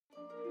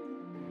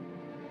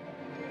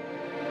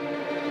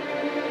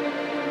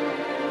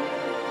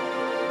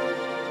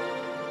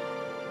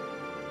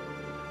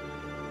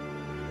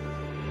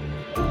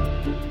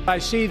I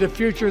see the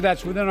future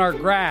that's within our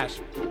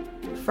grasp.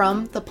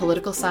 From the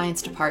Political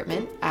Science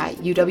Department at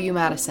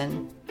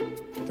UW-Madison.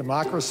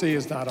 Democracy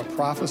is not a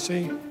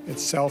prophecy,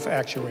 it's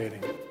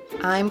self-actuating.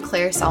 I'm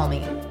Claire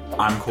Salmi.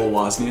 I'm Cole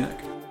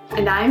Wozniak.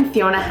 And I'm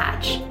Fiona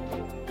Hatch.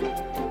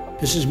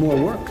 This is more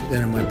work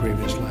than in my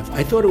previous life.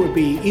 I thought it would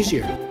be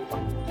easier.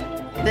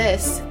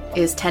 This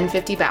is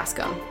 1050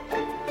 Bascom.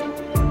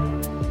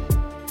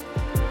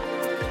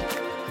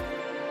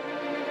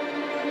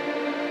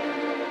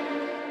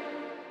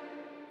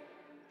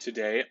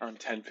 Today on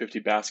 1050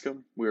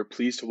 Bascom, we are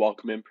pleased to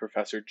welcome in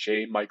Professor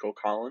J. Michael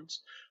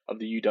Collins of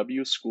the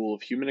UW School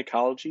of Human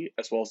Ecology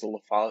as well as the La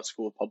Follette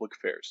School of Public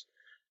Affairs.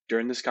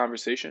 During this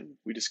conversation,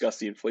 we discuss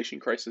the inflation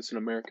crisis in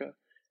America,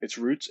 its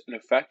roots and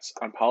effects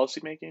on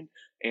policymaking,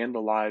 and the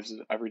lives of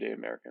everyday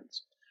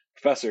Americans.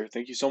 Professor,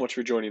 thank you so much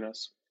for joining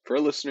us. For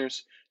our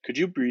listeners, could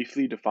you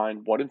briefly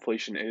define what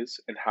inflation is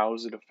and how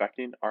is it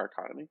affecting our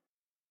economy?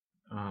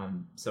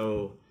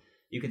 So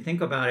you can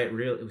think about it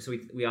so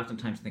we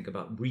oftentimes think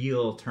about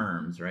real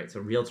terms, right?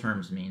 So real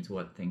terms means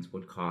what things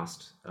would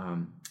cost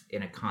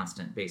in a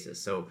constant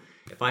basis. So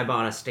if I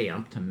bought a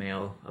stamp to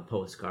mail a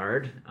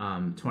postcard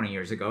 20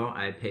 years ago,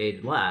 I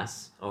paid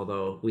less,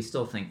 although we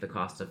still think the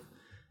cost of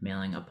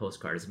mailing a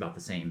postcard is about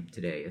the same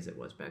today as it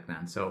was back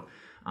then. So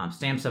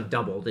stamps have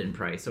doubled in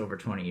price over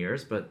 20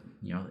 years, but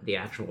the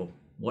actual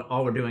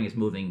all we're doing is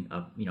moving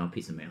a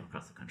piece of mail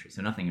across the country.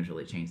 So nothing has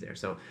really changed there.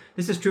 So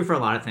this is true for a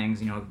lot of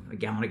things. A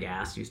gallon of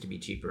gas used to be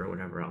cheaper or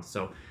whatever else.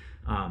 So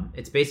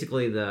it's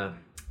basically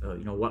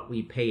what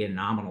we pay in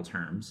nominal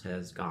terms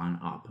has gone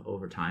up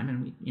over time.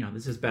 And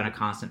this has been a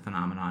constant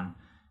phenomenon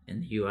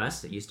in the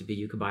U.S. It used to be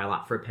you could buy a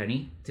lot for a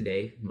penny.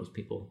 Today, most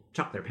people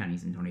chuck their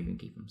pennies and don't even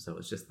keep them. So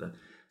it's just the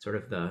sort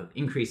of the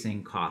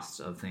increasing costs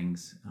of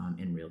things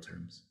in real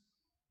terms.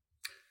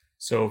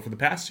 So for the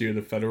past year,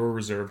 the Federal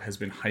Reserve has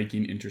been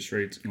hiking interest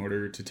rates in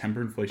order to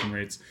temper inflation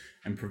rates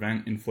and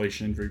prevent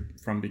inflation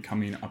from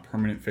becoming a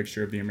permanent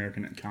fixture of the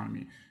American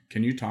economy.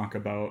 Can you talk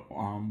about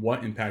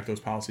what impact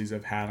those policies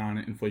have had on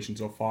inflation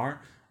so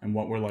far and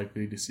what we're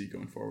likely to see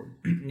going forward?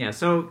 Yeah,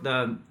 so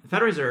the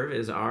Federal Reserve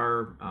is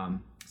our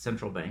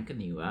central bank in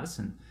the U.S.,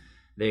 and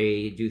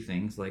they do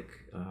things like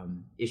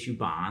issue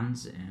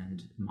bonds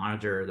and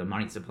monitor the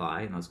money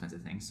supply and those kinds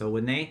of things. So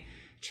when they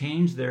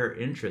change their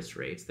interest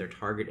rates, their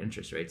target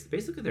interest rates,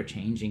 basically they're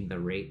changing the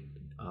rate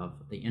of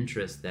the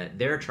interest that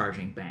they're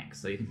charging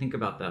banks. So you can think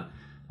about the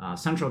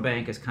central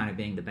bank as kind of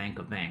being the bank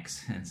of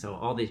banks. And so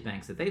all these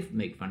banks that they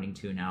make funding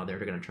to now, they're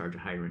going to charge a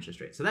higher interest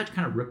rate. So that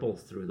kind of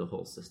ripples through the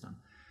whole system.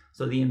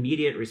 So the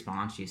immediate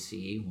response you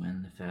see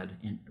when the Fed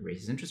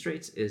raises interest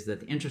rates is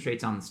that the interest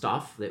rates on the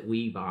stuff that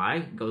we buy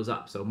goes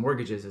up. So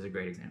mortgages is a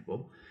great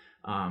example.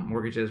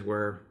 Mortgages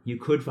where you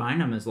could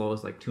find them as low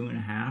as like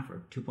 2.5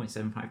 or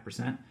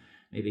 2.75%.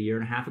 maybe a year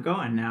and a half ago,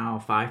 and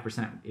now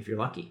 5% if you're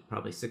lucky,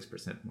 probably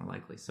 6% more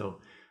likely. So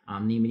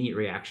the immediate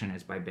reaction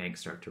is by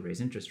banks start to raise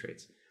interest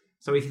rates.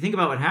 So if you think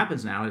about what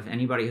happens now, if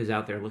anybody who's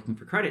out there looking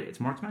for credit, it's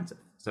more expensive.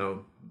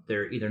 So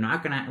they're either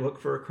not going to look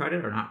for a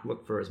credit or not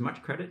look for as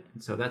much credit.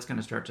 And so that's going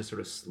to start to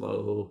sort of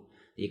slow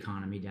the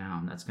economy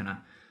down. That's going to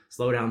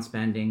slow down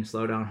spending,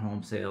 slow down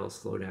home sales,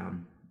 slow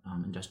down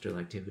industrial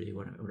activity,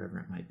 whatever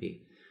it might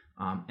be.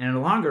 And in the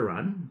longer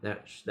run,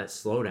 that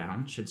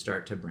slowdown should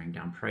start to bring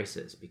down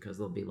prices because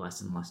there'll be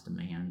less and less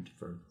demand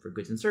for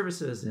goods and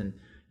services, and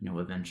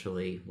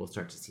eventually we'll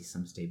start to see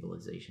some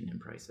stabilization in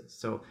prices.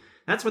 So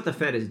that's what the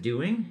Fed is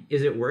doing.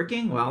 Is it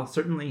working? Well,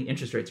 certainly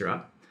interest rates are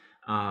up.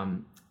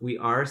 We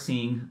are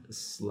seeing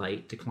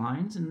slight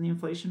declines in the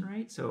inflation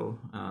rate, so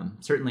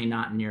certainly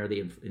not near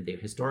the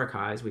historic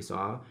highs we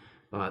saw,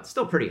 but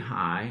still pretty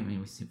high. I mean,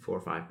 we see 4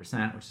 or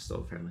 5%, which is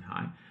still fairly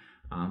high.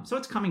 So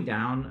it's coming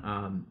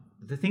down.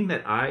 The thing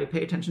that I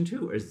pay attention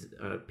to is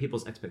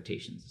people's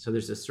expectations. So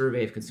there's a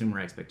survey of consumer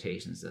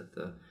expectations that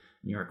the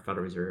New York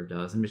Federal Reserve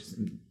does, and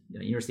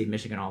the University of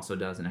Michigan also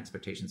does an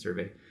expectation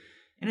survey.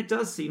 And it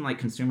does seem like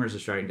consumers are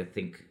starting to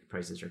think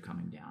prices are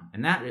coming down.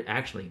 And that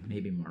actually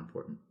may be more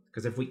important,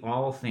 because if we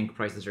all think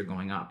prices are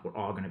going up, we're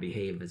all going to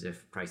behave as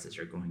if prices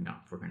are going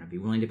up. We're going to be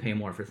willing to pay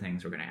more for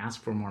things. We're going to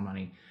ask for more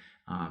money.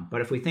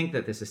 But if we think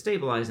that this is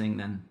stabilizing,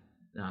 then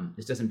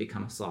this doesn't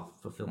become a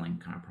self-fulfilling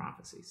kind of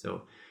prophecy.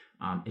 So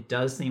it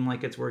does seem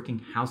like it's working.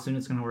 How soon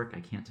it's going to work,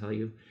 I can't tell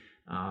you.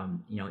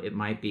 It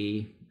might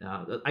be,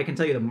 I can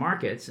tell you the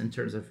markets in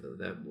terms of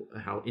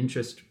how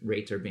interest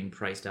rates are being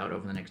priced out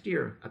over the next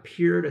year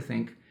appear to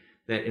think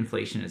that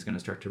inflation is going to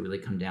start to really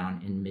come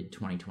down in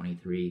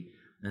mid-2023,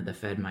 and that the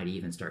Fed might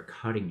even start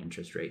cutting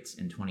interest rates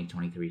in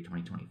 2023,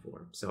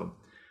 2024. So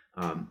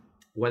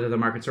whether the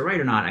markets are right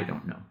or not, I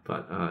don't know.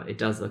 But it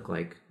does look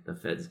like the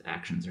Fed's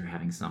actions are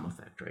having some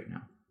effect right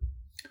now.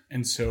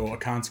 And so a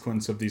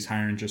consequence of these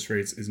higher interest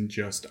rates isn't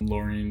just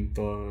lowering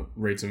the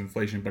rates of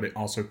inflation, but it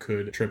also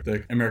could trip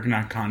the American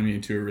economy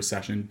into a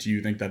recession. Do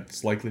you think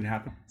that's likely to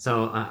happen?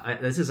 So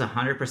this is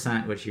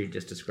 100% what you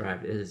just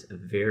described. It is a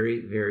very,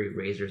 very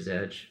razor's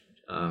edge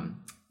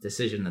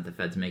decision that the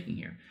Fed's making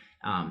here.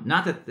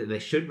 Not that they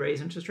should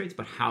raise interest rates,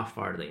 but how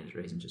far do they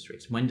raise interest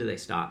rates? When do they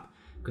stop?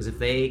 Because if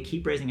they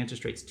keep raising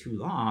interest rates too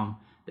long,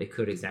 they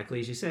could, exactly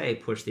as you say,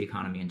 push the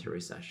economy into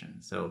recession.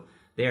 So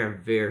they are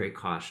very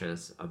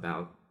cautious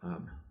about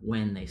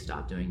when they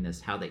stop doing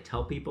this, how they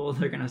tell people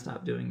they're going to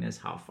stop doing this,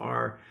 how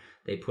far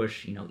they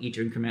push, each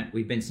increment.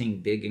 We've been seeing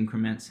big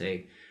increments,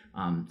 say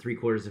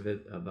 3/4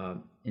 of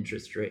a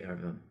interest rate,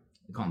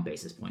 we call them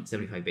basis points,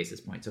 75 basis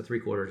points. So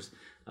 3/4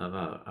 of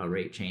a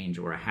rate change,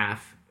 or a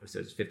half, so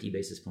it's 50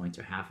 basis points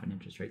or half an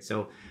interest rate.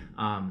 So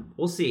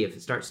we'll see if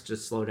it starts to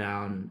slow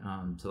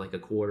down to like a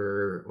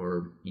quarter,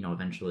 or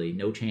eventually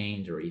no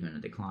change or even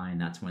a decline.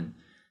 That's when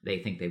they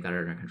think they've got it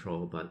under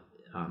control. But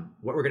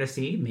what we're going to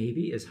see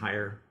maybe is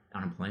higher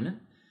unemployment,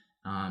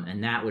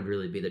 and that would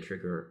really be the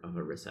trigger of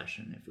a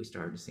recession if we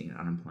started to see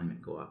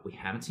unemployment go up. We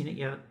haven't seen it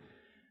yet.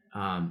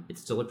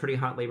 It's still a pretty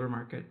hot labor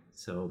market.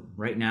 So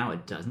right now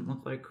it doesn't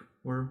look like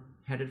we're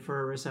headed for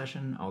a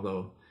recession,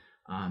 although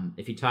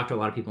if you talk to a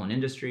lot of people in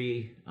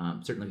industry,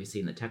 certainly we've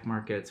seen the tech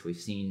markets,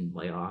 we've seen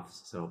layoffs.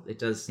 So it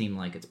does seem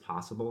like it's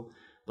possible,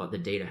 but the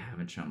data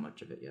haven't shown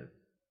much of it yet.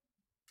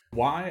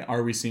 Why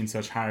are we seeing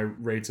such high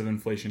rates of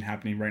inflation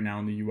happening right now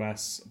in the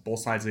U.S.? Both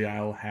sides of the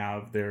aisle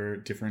have their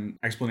different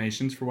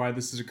explanations for why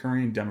this is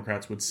occurring.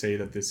 Democrats would say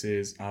that this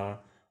is a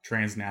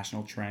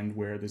transnational trend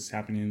where this is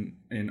happening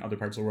in other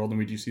parts of the world, and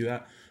we do see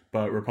that.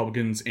 But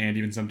Republicans and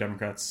even some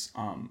Democrats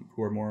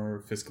who are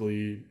more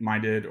fiscally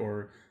minded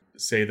or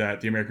say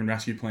that the American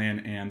Rescue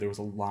Plan and there was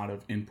a lot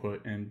of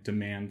input and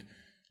demand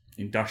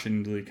induction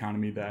into the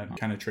economy that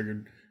kind of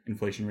triggered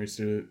inflation rates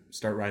to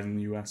start rising in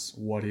the U.S.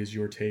 What is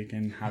your take,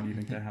 and how do you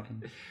think that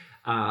happened?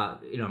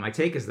 My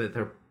take is that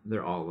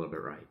they're all a little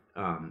bit right.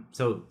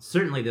 So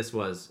certainly this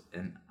was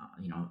an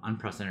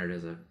unprecedented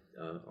as a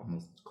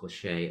almost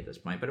cliche at this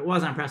point, but it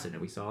was unprecedented.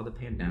 We saw the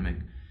pandemic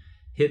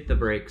hit the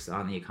brakes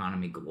on the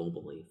economy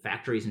globally.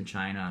 Factories in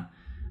China,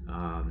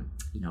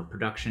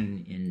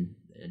 production in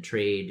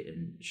trade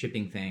and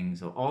shipping things.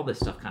 So all this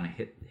stuff kind of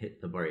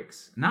hit the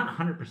brakes. Not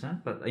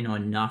 100%, but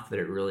enough that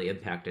it really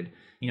impacted.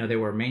 There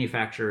were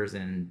manufacturers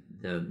in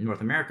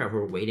North America who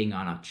were waiting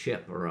on a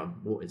chip or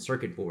a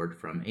circuit board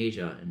from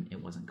Asia, and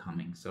it wasn't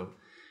coming. So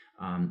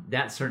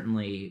that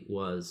certainly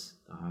was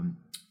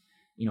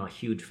a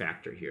huge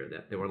factor here,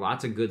 that there were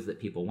lots of goods that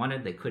people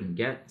wanted, they couldn't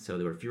get. So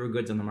there were fewer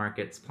goods on the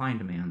market. Supply and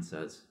demand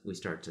says, we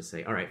start to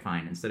say, all right,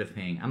 fine. Instead of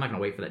paying, I'm not going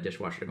to wait for that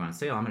dishwasher to go on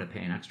sale. I'm going to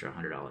pay an extra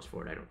 $100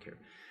 for it. I don't care.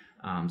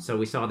 So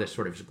we saw this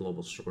sort of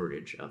global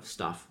shortage of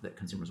stuff that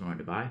consumers wanted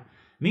to buy.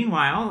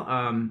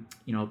 Meanwhile,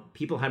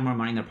 people had more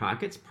money in their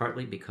pockets,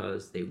 partly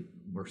because they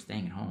were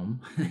staying at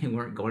home. They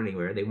weren't going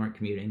anywhere. They weren't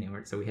commuting.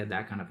 So we had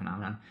that kind of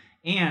phenomenon.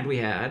 And we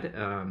had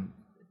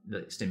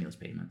the stimulus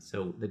payments.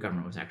 So the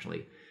government was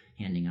actually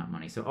handing out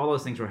money. So all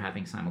those things were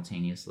happening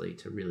simultaneously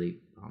to really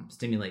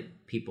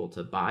stimulate people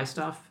to buy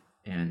stuff.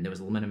 And there was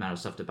a limited amount of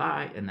stuff to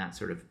buy, and that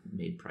sort of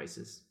made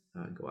prices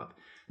go up.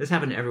 This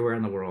happened everywhere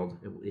in the world.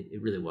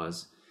 It really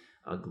was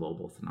a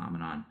global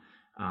phenomenon.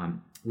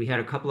 We had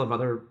a couple of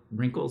other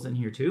wrinkles in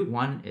here too.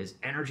 One is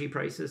energy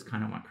prices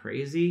kind of went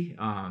crazy.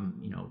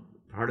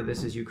 Part of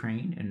this is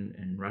Ukraine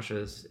and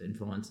Russia's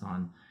influence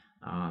on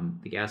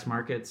the gas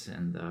markets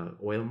and the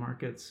oil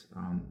markets.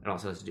 It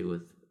also has to do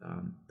with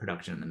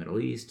production in the Middle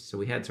East. So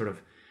we had sort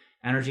of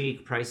energy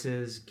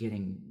prices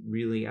getting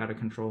really out of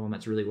control, and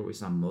that's really where we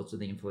saw most of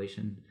the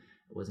inflation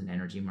was in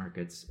energy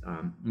markets.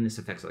 And this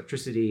affects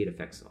electricity, it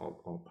affects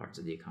all parts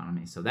of the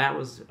economy. So that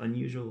was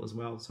unusual as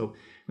well. So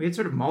we had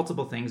sort of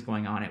multiple things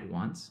going on at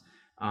once.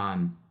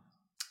 And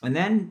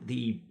then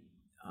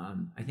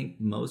I think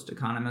most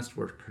economists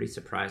were pretty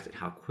surprised at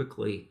how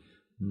quickly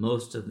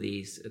most of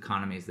these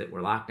economies that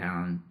were locked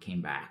down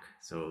came back.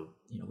 So,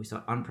 we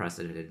saw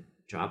unprecedented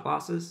job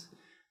losses,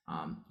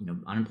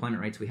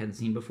 unemployment rates we hadn't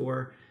seen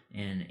before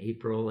in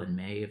April and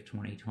May of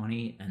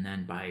 2020. And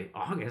then by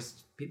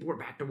August, people were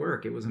back to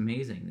work. It was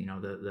amazing.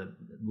 The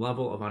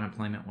level of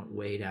unemployment went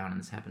way down, and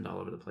this happened all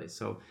over the place.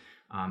 So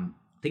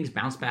things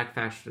bounced back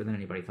faster than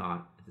anybody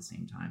thought at the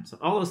same time. So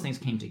all those things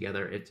came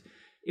together.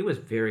 It was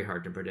very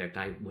hard to predict.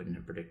 I wouldn't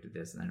have predicted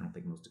this, and I don't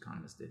think most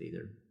economists did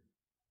either.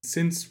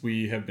 Since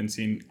we have been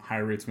seeing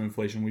higher rates of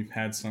inflation, we've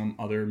had some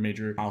other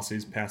major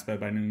policies passed by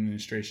the Biden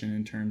administration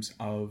in terms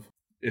of,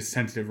 it's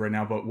tentative right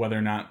now, but whether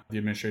or not the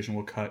administration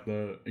will cut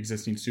the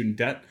existing student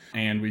debt.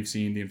 And we've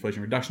seen the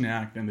Inflation Reduction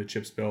Act and the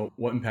CHIPS bill.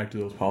 What impact do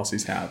those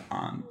policies have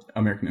on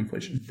American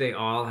inflation? They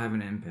all have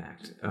an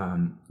impact.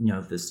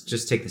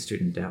 Just take the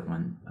student debt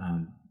one.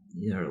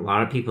 There are a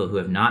lot of people who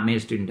have not made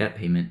a student debt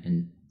payment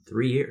in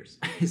 3 years.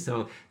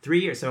 So 3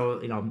 years.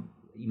 So,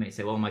 you may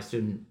say, well, my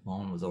student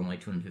loan was only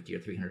 $250 or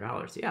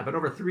 $300. Yeah, but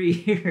over 3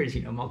 years,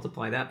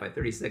 multiply that by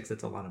 36,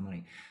 that's a lot of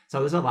money. So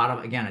there's a lot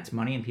of, again, it's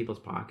money in people's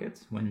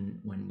pockets when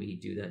we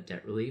do that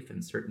debt relief,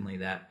 and certainly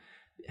that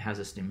has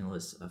a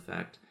stimulus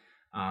effect.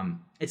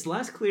 It's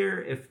less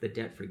clear if the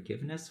debt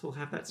forgiveness will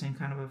have that same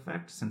kind of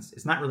effect, since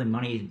it's not really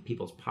money in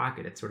people's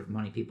pocket, it's sort of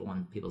money people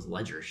on people's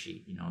ledger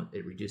sheet.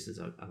 It reduces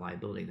a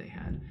liability they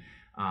had.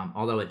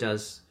 Although it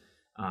does,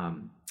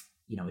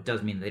 it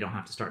does mean they don't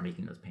have to start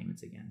making those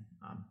payments again.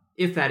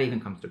 If that even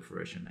comes to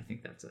fruition, I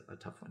think that's a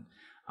tough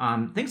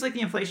one. Things like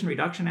the Inflation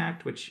Reduction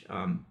Act, which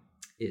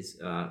is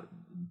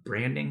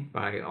branding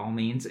by all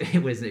means.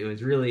 It was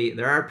really,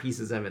 there are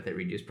pieces of it that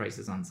reduce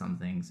prices on some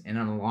things, and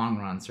in the long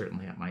run,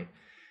 certainly it might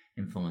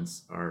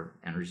influence our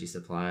energy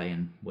supply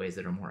in ways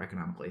that are more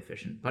economically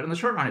efficient. But in the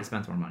short run, it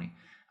spends more money,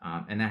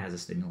 and that has a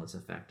stimulus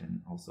effect,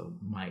 and also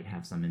might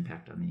have some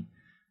impact on the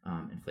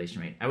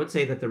inflation rate. I would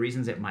say that the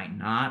reasons it might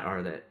not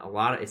are that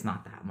it's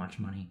not that much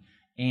money,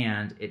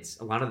 and it's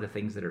a lot of the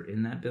things that are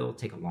in that bill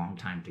take a long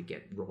time to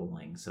get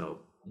rolling. So,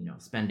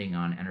 spending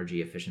on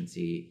energy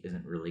efficiency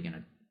isn't really going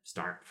to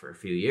start for a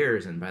few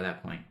years, and by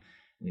that point,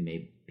 we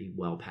may be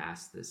well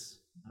past this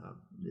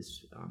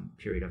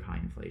period of high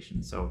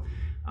inflation. So,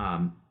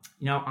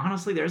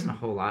 honestly, there isn't a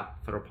whole lot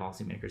federal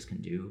policymakers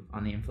can do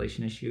on the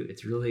inflation issue.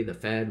 It's really the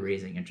Fed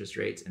raising interest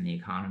rates and the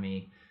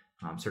economy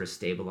sort of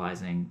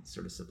stabilizing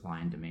sort of supply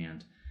and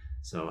demand.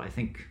 So I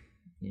think,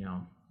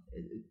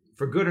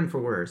 for good and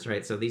for worse,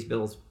 right? So these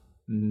bills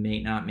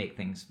may not make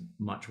things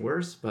much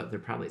worse, but there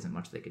probably isn't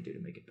much they could do to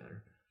make it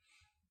better.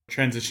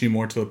 Transitioning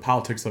more to the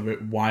politics of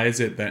it, why is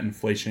it that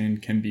inflation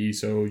can be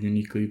so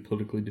uniquely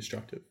politically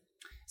destructive?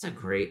 That's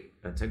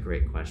a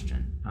great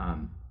question.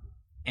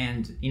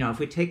 And if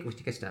we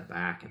take a step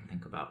back and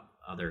think about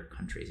other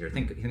countries, or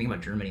think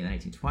about Germany in the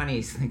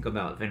 1920s, think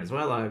about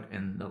Venezuela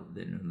in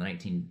the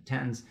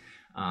 1910s,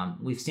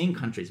 we've seen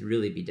countries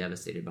really be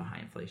devastated by high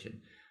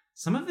inflation.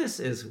 Some of this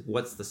is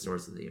what's the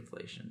source of the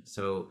inflation.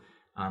 So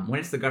when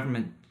it's the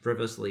government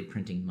frivolously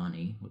printing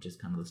money, which is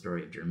kind of the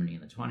story of Germany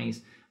in the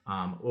 20s,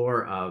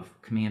 or of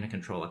command and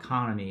control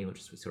economy, which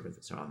is we sort of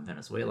saw in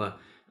Venezuela,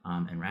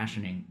 and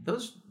rationing,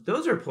 those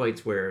are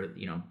points where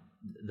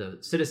the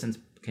citizens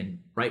can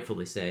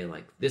rightfully say,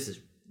 like, this is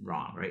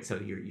wrong, right? So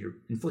you're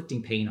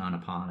inflicting pain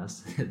upon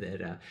us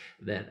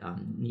that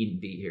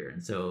needn't be here,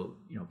 and so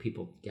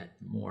people get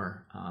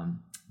more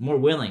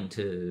willing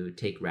to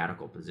take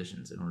radical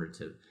positions in order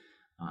to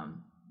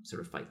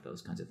sort of fight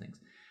those kinds of things.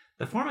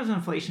 The forms of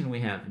inflation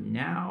we have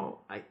now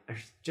are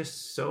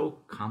just so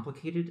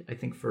complicated. I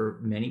think for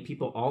many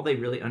people, all they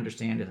really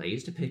understand is I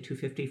used to pay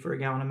 $2.50 for a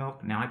gallon of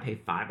milk. Now I pay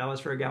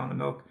 $5 for a gallon of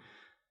milk.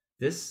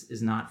 This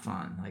is not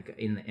fun.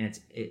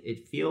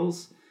 It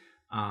feels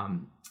out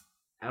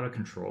of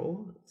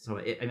control. So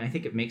I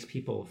think it makes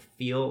people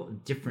feel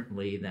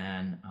differently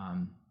than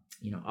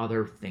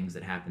other things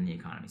that happen in the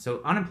economy.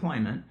 So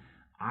unemployment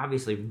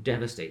obviously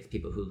devastates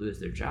people who lose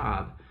their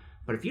job.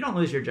 But if you don't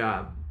lose your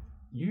job,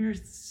 you're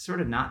sort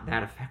of not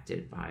that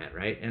affected by it,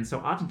 right? And so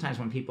oftentimes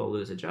when people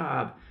lose a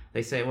job,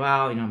 they say,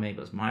 well, maybe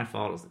it was my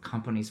fault, it was the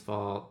company's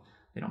fault.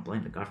 They don't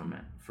blame the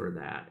government for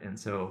that. And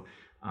so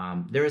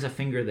there is a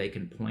finger they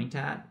can point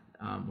at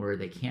where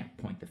they can't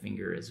point the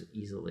finger as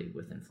easily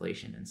with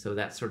inflation. And so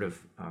that sort of,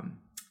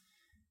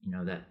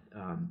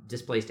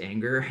 displaced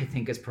anger, I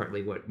think, is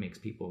partly what makes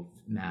people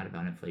mad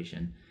about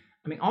inflation.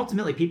 I mean,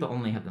 ultimately, people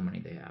only have the money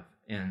they have.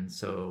 And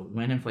so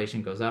when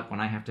inflation goes up, when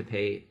I have to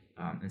pay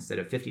instead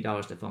of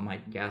 $50 to fill my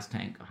gas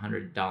tank,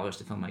 $100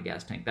 to fill my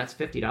gas tank, that's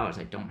 $50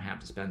 I don't have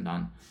to spend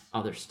on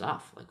other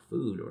stuff like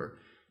food or,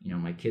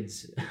 my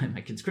kids'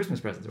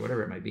 Christmas presents or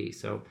whatever it might be.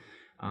 So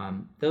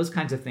those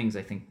kinds of things,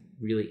 I think,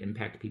 really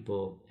impact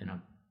people in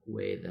a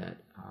way that,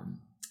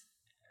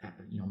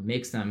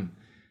 makes them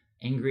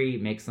angry,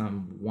 makes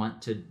them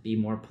want to be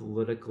more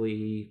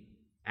politically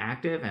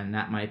active. And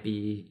that might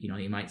be,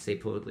 you might say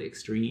politically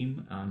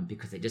extreme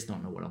because they just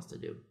don't know what else to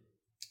do.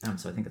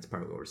 So I think that's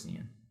part of what we're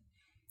seeing.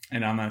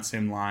 And on that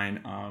same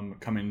line,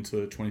 coming into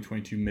the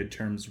 2022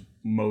 midterms,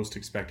 most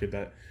expected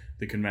that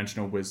the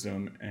conventional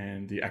wisdom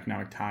and the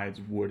economic tides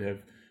would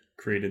have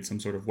created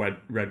some sort of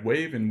red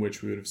wave in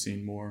which we would have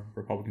seen more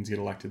Republicans get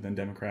elected than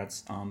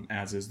Democrats,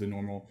 as is the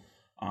normal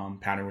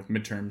pattern with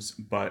midterms.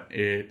 But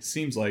it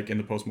seems like in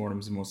the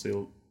postmortems and mostly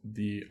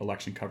the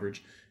election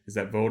coverage is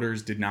that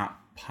voters did not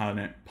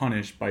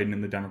punish Biden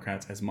and the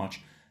Democrats as much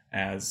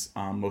as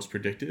most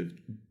predicted,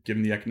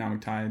 given the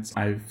economic tides.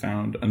 I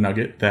found a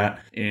nugget that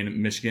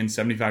in Michigan,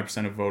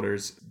 75% of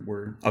voters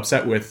were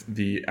upset with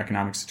the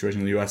economic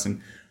situation in the U.S.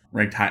 and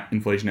ranked high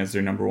inflation as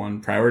their number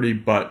one priority.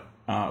 But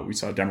we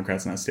saw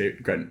Democrats in that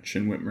state,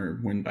 Gretchen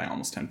Whitmer, win by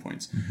almost 10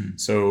 points. Mm-hmm.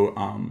 So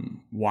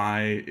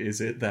why is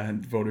it that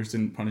voters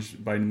didn't punish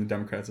Biden and the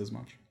Democrats as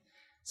much?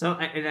 So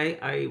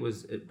I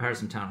was at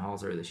partisan town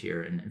halls earlier this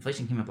year, and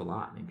inflation came up a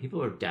lot. I mean,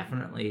 people are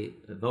definitely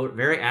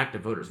very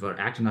active voters,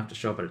 active enough to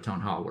show up at a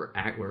town hall. Were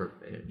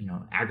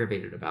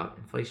aggravated about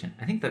inflation.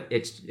 I think that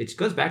it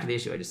goes back to the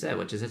issue I just said,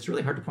 which is it's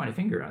really hard to point a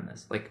finger on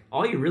this. Like,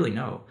 all you really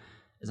know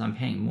is I'm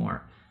paying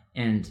more.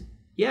 And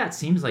yeah, it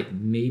seems like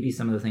maybe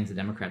some of the things the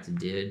Democrats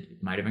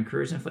did might have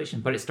encouraged inflation,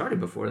 but it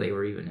started before they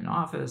were even in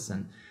office.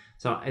 And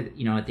so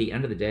at the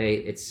end of the day,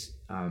 it's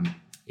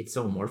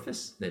so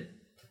amorphous that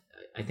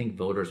I think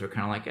voters are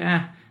kind of like,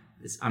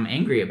 I'm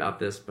angry about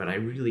this, but I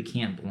really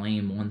can't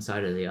blame one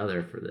side or the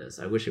other for this.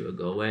 I wish it would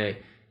go away.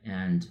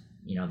 And,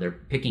 they're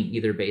picking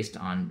either based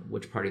on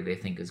which party they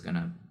think is going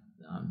to,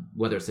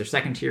 whether it's their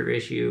second tier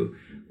issue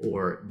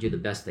or do the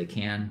best they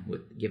can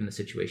given the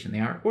situation they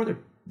are, or they're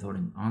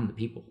voting on the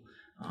people.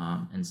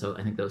 And so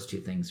I think those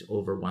two things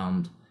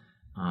overwhelmed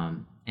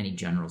any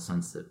general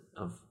sense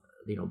of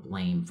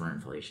blame for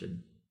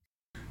inflation.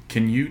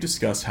 Can you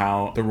discuss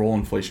how the role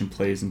inflation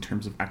plays in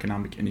terms of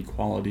economic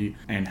inequality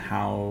and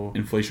how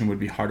inflation would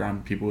be harder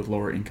on people with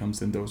lower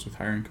incomes than those with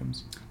higher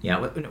incomes? Yeah,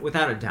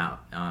 without a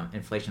doubt,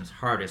 inflation is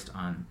hardest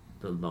on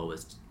the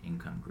lowest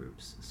income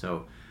groups.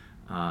 So,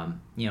 I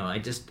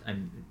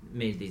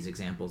made these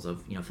examples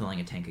of, filling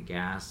a tank of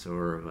gas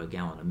or a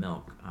gallon of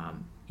milk.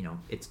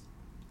 It's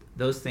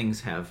those things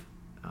have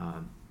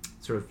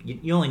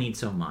you only need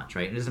so much,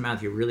 right? It doesn't matter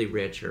if you're really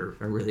rich or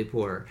really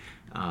poor.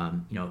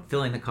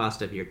 Filling the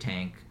cost of your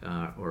tank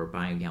or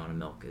buying a gallon of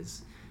milk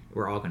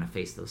we're all going to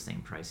face those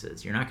same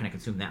prices. You're not going to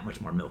consume that much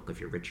more milk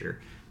if you're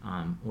richer,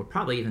 or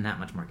probably even that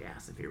much more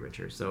gas if you're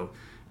richer. So,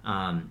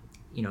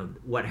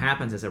 what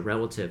happens as a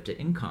relative to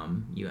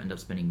income, you end up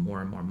spending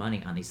more and more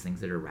money on these things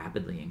that are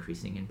rapidly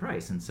increasing in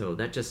price. And so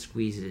that just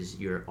squeezes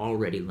your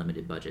already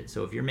limited budget.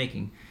 So if you're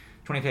making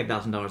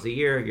 $25,000 a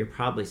year, you're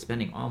probably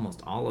spending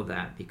almost all of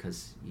that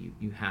because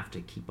you have to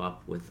keep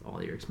up with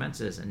all your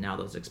expenses. And now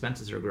those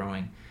expenses are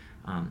growing.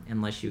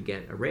 Unless you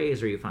get a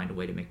raise or you find a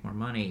way to make more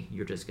money,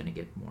 you're just going to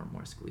get more and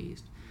more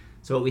squeezed.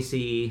 So what we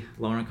see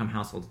lower income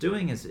households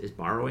doing is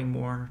borrowing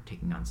more,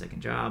 taking on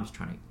second jobs,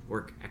 trying to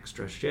work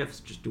extra shifts,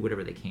 just do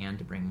whatever they can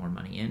to bring more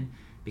money in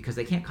because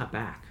they can't cut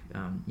back.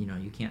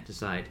 You can't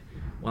decide,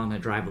 well, I'm going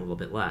to drive a little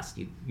bit less.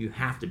 You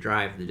have to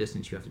drive the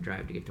distance you have to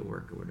drive to get to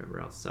work or whatever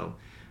else. So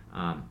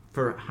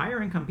for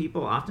higher income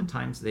people,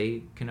 oftentimes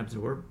they can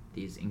absorb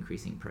these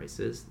increasing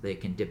prices. They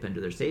can dip into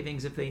their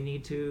savings if they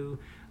need to.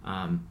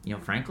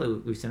 Frankly,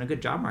 we've seen a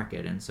good job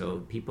market. And so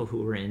people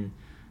who are in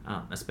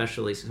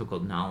especially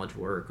so-called knowledge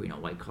work,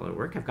 white-collar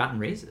work, have gotten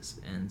raises.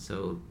 And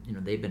so,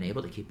 they've been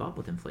able to keep up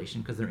with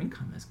inflation because their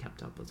income has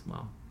kept up as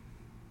well.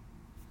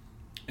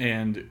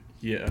 And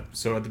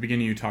so at the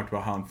beginning you talked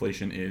about how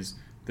inflation is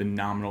the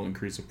nominal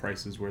increase of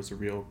prices, whereas the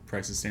real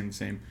prices stay the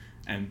same.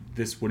 And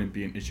this wouldn't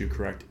be an issue,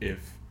 correct,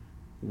 if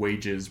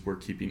wages were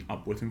keeping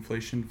up with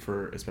inflation,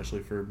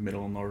 especially for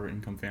middle and lower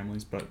income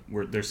families, but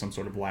there's some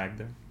sort of lag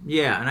there?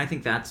 Yeah, and I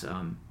think that's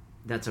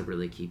a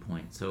really key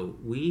point. So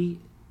we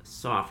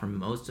saw for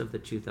most of the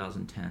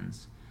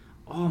 2010s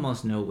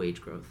almost no wage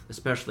growth,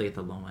 especially at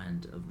the low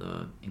end of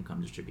the income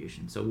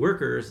distribution. So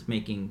workers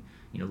making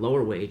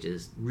lower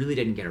wages really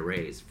didn't get a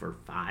raise for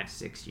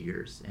 5-6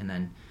 years. And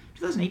then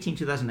 2018,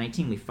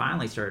 2019, we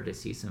finally started to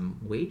see some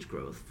wage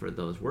growth for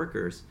those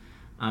workers.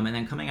 And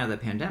then coming out of the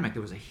pandemic,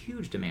 there was a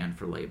huge demand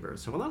for labor.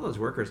 So a lot of those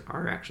workers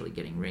are actually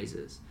getting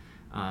raises.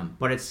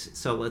 But let's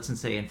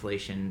say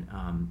inflation,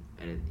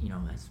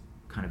 has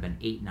kind of been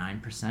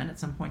 8-9% at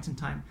some points in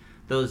time.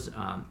 Those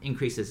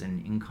increases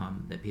in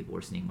income that people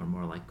were seeing were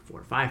more like 4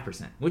 or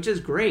 5%, which is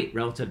great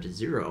relative to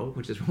zero,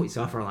 which is what we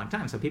saw for a long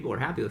time. So people were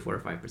happy with 4 or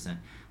 5%.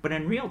 But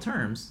in real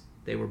terms,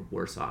 they were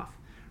worse off,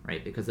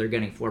 right? Because they're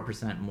getting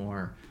 4%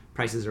 more.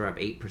 Prices are up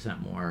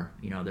 8% more.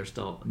 They're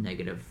still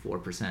negative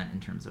 4% in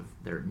terms of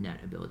their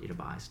net ability to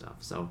buy stuff.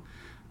 So,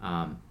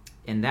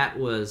 and that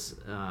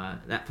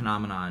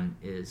phenomenon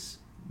is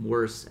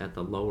worse at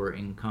the lower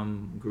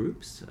income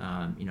groups.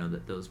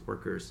 That those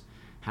workers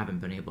haven't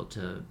been able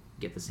to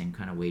get the same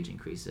kind of wage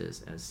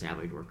increases as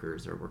salaried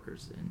workers or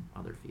workers in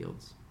other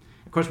fields.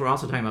 Of course, we're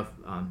also talking about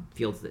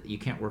fields that you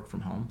can't work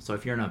from home. So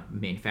if you're in a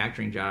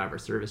manufacturing job or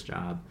service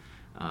job,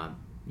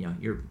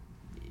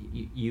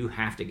 you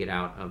have to get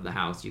out of the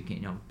house. You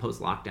can, post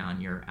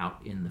lockdown, you're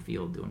out in the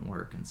field doing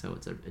work, and so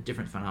it's a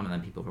different phenomenon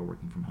than people who are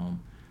working from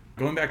home.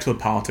 Going back to the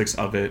politics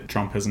of it,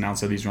 Trump has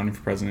announced that he's running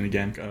for president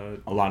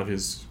again. A lot of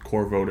his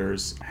core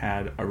voters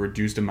had a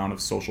reduced amount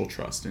of social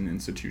trust in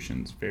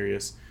institutions.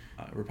 Various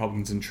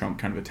Republicans and Trump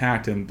kind of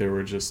attacked, and there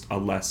were just a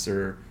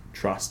lesser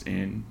trust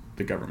in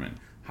the government.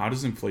 How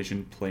does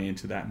inflation play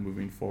into that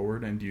moving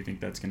forward, and do you think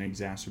that's going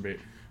to exacerbate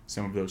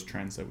some of those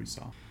trends that we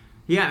saw?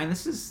 Yeah, and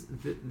this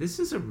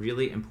is a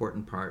really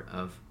important part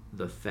of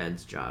the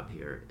Fed's job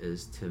here,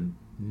 is to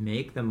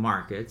make the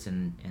markets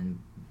and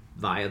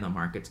via the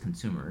markets,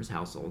 consumers,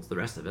 households, the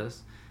rest of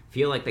us,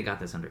 feel like they got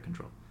this under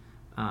control.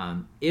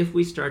 If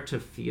we start to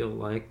feel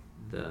like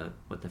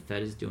what the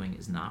Fed is doing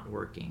is not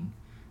working,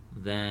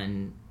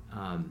 then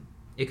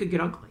it could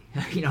get ugly,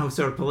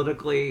 sort of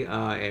politically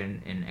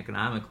and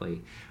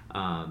economically.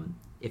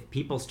 If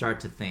people start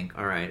to think,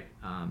 all right,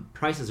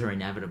 prices are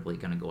inevitably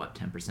going to go up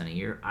 10% a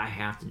year, I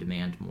have to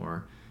demand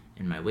more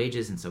in my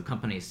wages. And so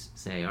companies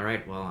say, all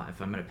right, well,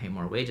 if I'm going to pay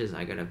more wages,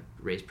 I got to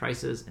raise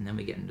prices. And then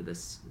we get into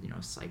this,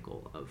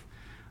 cycle of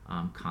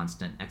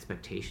constant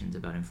expectations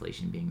about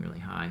inflation being really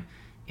high,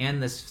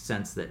 and this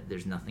sense that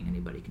there's nothing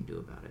anybody can do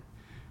about it.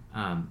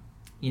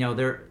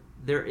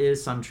 There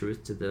is some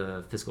truth to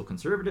the fiscal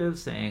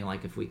conservatives saying,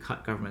 like, if we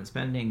cut government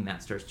spending,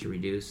 that starts to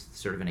reduce,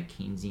 sort of in a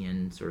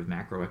Keynesian sort of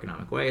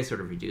macroeconomic way,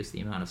 sort of reduce the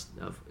amount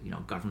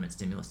of government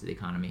stimulus to the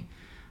economy.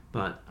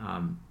 But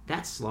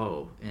that's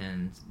slow,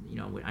 and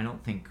I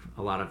don't think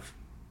a lot of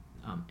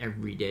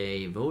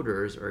everyday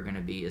voters are going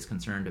to be as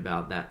concerned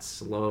about that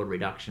slow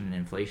reduction in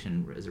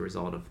inflation as a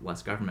result of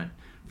less government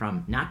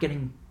from not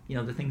getting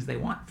the things they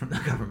want from the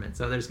government.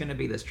 So there's going to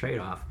be this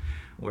trade-off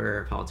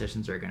where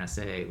politicians are going to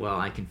say, well,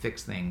 I can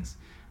fix things,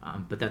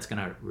 but that's going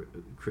to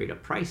create a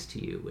price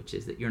to you, which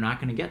is that you're not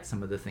going to get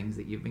some of the things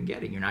that you've been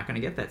getting. You're not going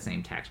to get that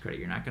same tax credit.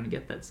 You're not going to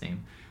get that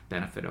same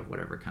benefit of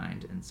whatever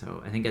kind. And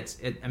so I think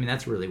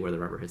that's really where the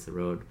rubber hits the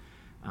road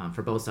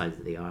for both sides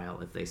of the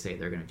aisle if they say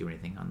they're going to do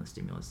anything on the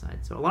stimulus side.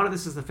 So a lot of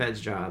this is the Fed's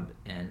job,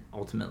 and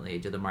ultimately,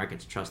 do the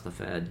markets trust the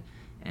Fed,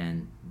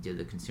 and do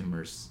the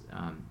consumers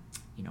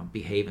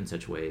behave in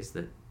such ways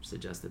that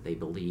suggest that they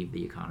believe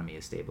the economy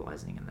is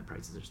stabilizing and the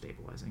prices are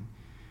stabilizing.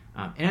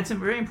 And it's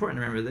very important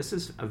to remember this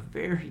is a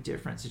very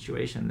different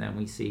situation than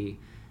we see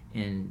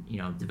in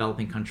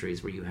developing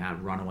countries where you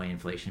have runaway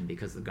inflation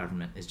because the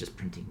government is just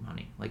printing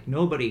money. Like,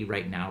 nobody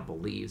right now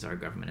believes our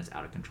government is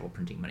out of control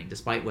printing money,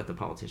 despite what the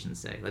politicians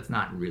say. That's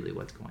not really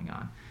what's going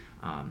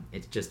on.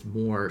 It's just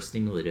more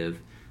stimulative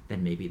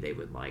than maybe they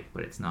would like,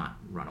 but it's not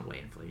runaway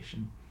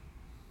inflation.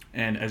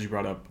 And as you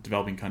brought up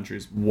developing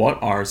countries,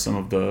 what are some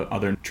of the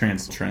other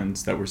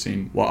trends that we're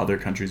seeing while other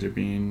countries are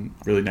being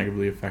really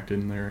negatively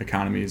affected in their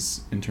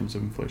economies in terms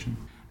of inflation?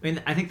 I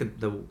mean, I think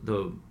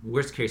the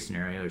worst case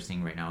scenario we're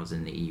seeing right now is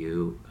in the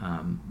EU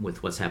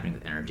with what's happening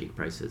with energy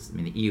prices. I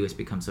mean, the EU has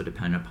become so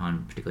dependent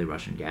upon particularly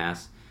Russian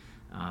gas,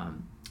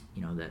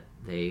 that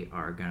they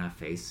are going to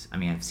face, I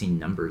mean, I've seen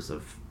numbers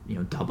of,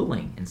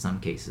 doubling in some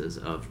cases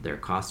of their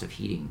cost of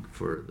heating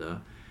for the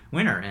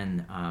winter.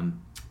 And,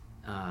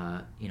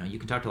 you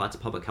can talk to lots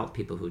of public health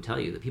people who tell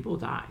you that people will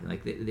die.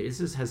 Like,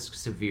 this has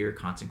severe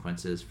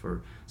consequences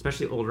for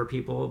especially older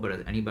people,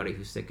 but anybody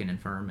who's sick and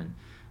infirm. And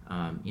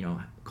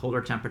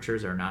colder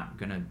temperatures are not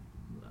going to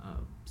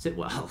sit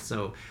well.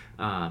 So,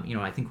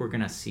 I think we're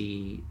going to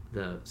see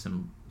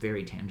some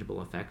very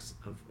tangible effects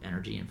of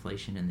energy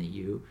inflation in the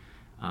EU.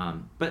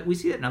 But we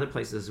see that in other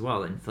places as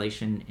well.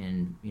 Inflation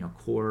in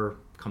core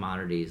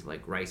commodities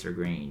like rice or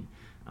grain.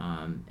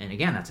 And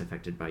again, that's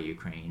affected by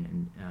Ukraine,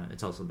 and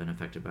it's also been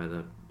affected by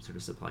the sort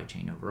of supply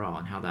chain overall,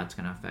 and how that's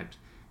going to affect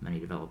many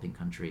developing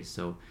countries.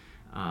 So,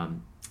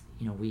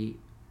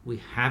 we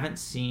haven't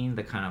seen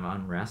the kind of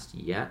unrest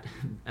yet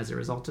as a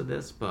result of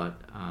this, but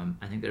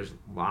I think there's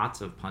lots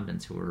of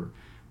pundits who are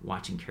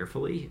watching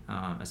carefully,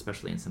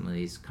 especially in some of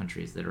these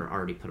countries that are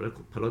already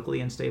politically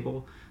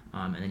unstable.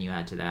 And then you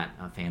add to that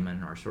a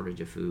famine or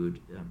shortage of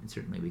food, and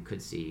certainly we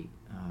could see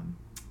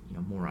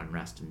more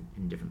unrest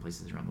in different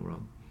places around the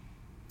world.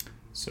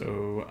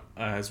 So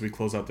as we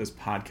close out this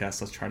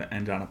podcast, let's try to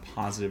end on a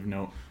positive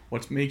note.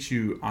 What makes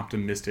you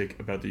optimistic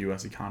about the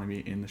U.S.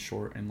 economy in the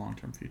short and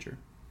long-term future?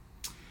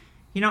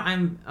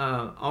 I'm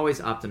always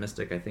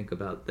optimistic, I think,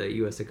 about the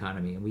U.S.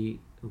 economy. And we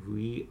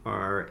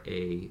are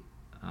the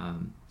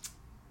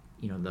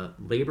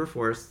labor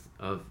force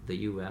of the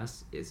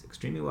U.S. is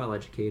extremely well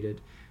educated.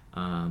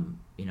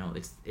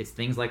 It's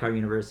things like our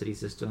university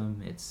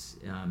system. It's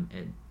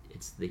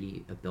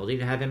the ability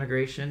to have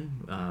immigration,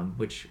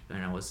 which I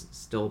know is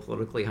still a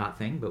politically hot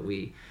thing, but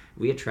we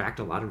attract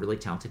a lot of really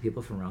talented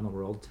people from around the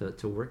world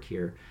to work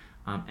here.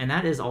 And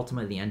that is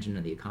ultimately the engine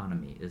of the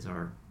economy, is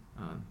our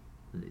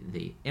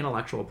the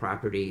intellectual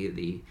property,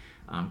 the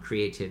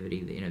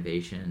creativity, the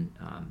innovation,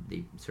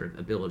 the sort of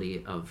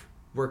ability of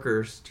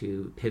workers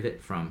to pivot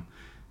from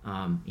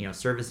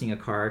servicing a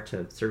car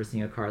to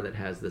servicing a car that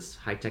has this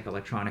high-tech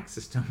electronic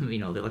system, the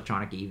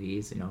electronic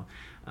EVs,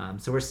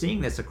 So we're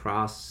seeing this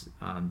across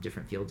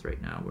different fields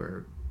right now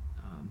where,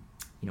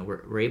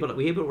 we're able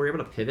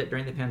to pivot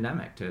during the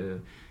pandemic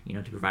to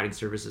providing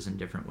services in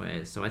different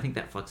ways. So I think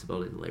that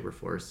flexibility of the labor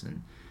force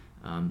and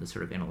the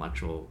sort of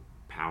intellectual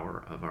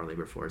power of our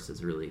labor force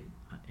is really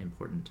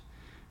important.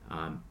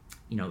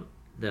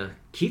 The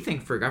key thing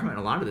for government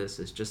in a lot of this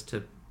is just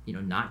to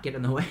not get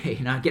in the way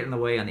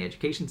on the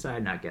education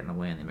side, not get in the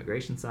way on the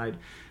immigration side,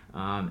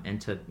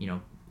 and to,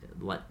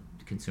 let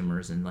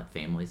consumers and let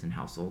families and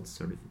households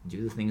sort of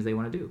do the things they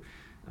want to do.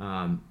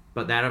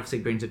 But that obviously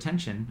brings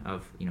attention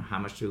of, how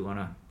much do we want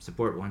to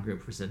support one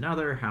group versus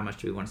another? How much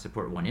do we want to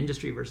support one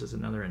industry versus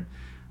another? And,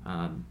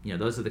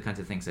 those are the kinds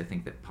of things I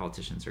think that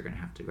politicians are going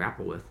to have to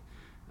grapple with.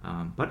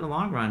 But in the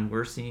long run,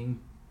 we're seeing,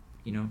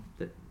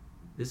 that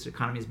this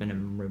economy has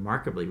been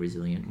remarkably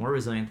resilient, more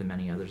resilient than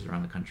many others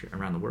around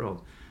the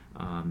world.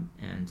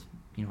 And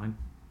I'm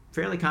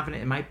fairly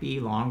confident it might be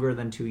longer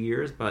than 2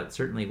 years, but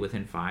certainly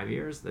within 5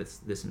 years,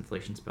 this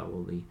inflation spell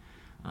will be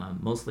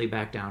mostly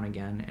back down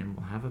again, and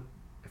we'll have a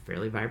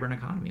fairly vibrant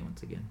economy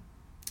once again.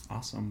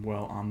 Awesome.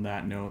 Well, on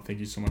that note, thank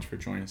you so much for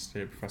joining us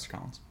today, Professor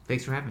Collins.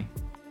 Thanks for having me.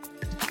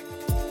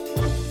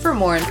 For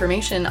more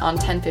information on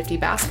 1050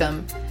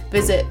 Bascom,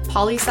 visit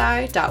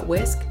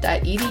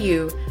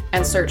polysci.wisc.edu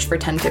and search for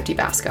 1050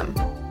 Bascom.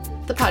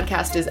 The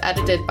podcast is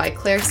edited by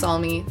Claire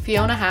Salmi,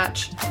 Fiona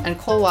Hatch, and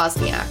Cole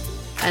Wozniak,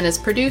 and is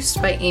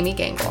produced by Amy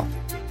Gangle.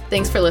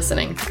 Thanks for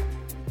listening.